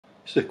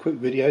Just a quick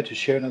video to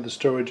share another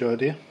storage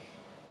idea.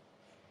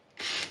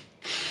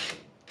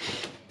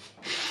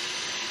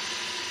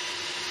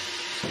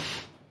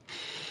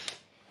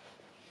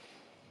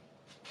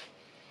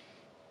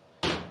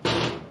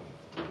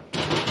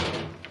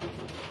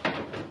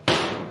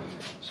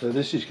 So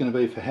this is going to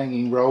be for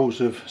hanging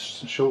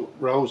short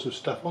rolls of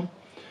stuff on.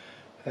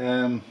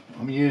 I'm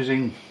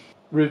using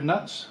riv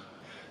nuts,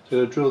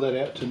 so I'll drill that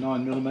out to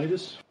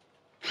 9mm.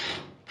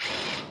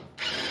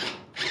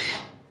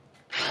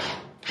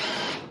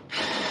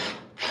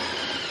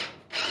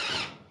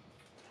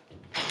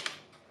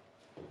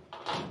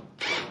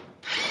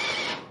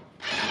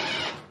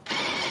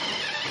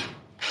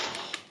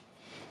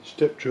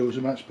 Step drills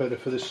are much better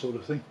for this sort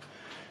of thing,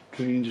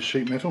 drilling into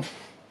sheet metal.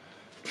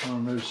 I'll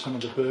remove some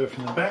of the burr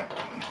from the back.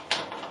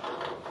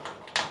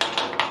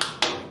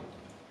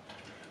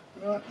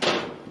 Right.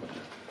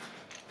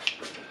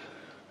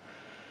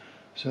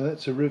 So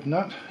that's a riv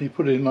nut. You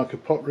put it in like a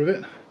pot rivet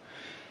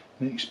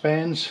and it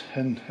expands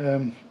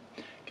and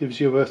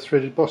gives you a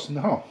threaded boss in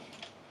the hole.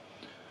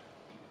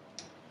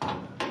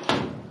 Right.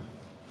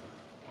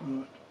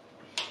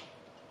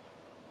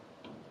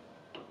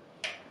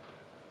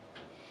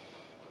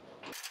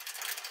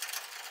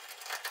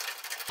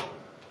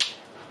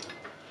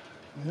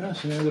 Yeah,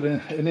 so now I've got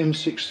an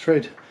M6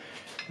 thread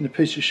in a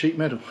piece of sheet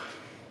metal.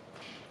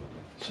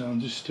 So I'm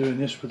just doing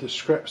this with the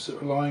scraps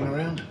that are lying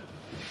around.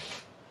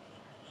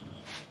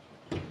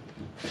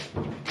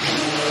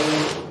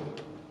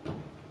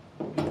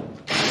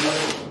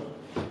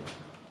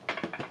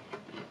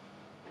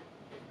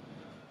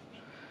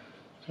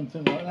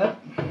 Something like that.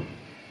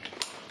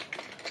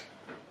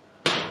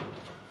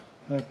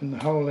 Open the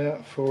hole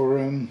out for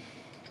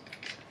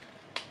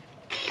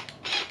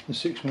the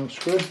 6mm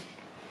screw.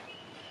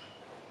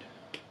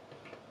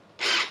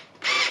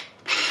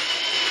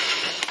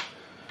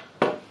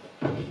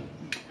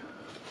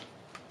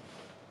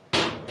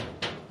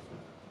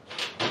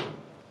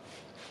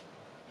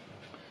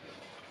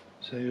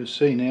 So you'll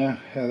see now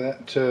how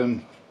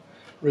that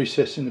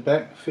recess in the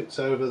back fits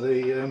over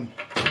the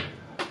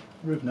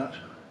riv nut,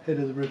 head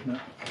of the riv nut.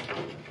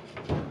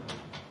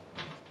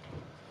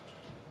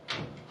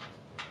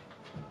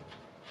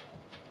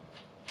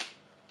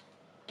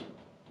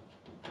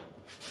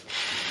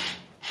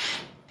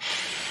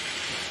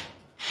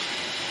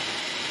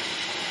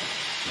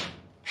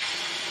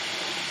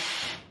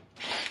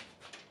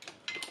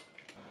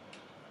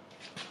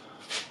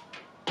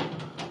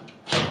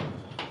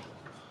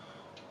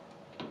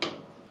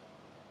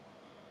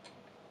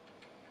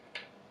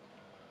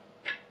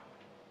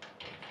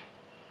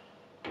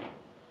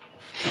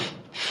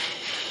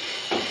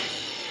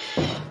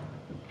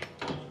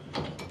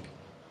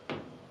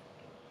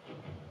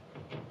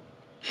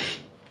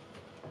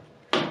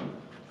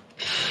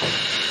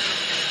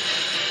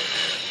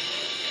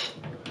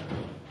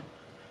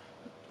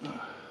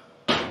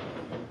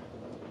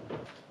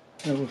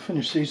 Now we'll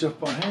finish these off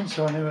by hand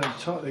so I know how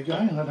tight they're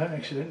going and I don't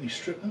accidentally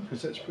strip them,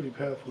 because that's a pretty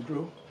powerful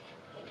drill.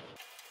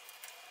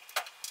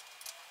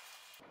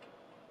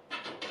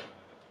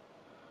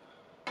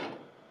 $166.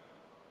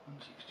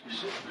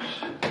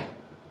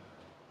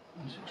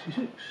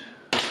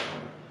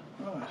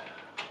 Right.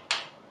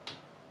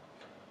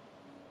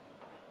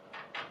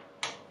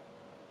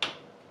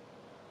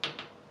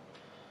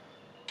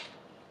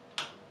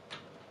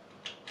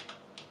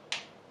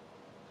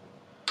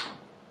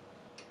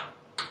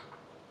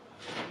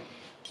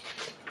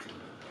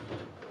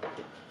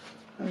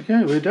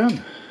 Okay, we're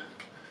done.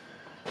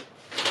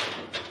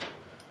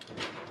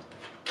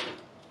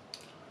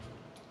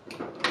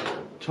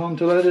 Time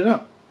to load it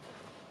up.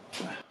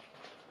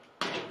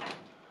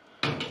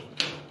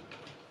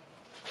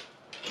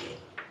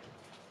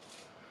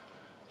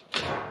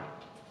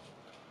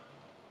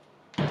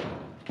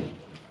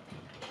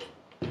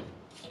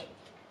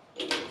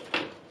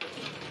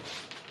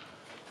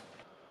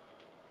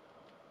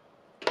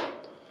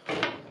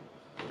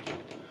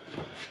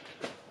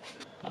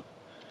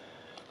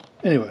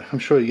 Anyway, I'm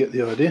sure you get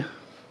the idea.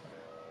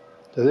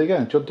 So there you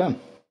go, job done.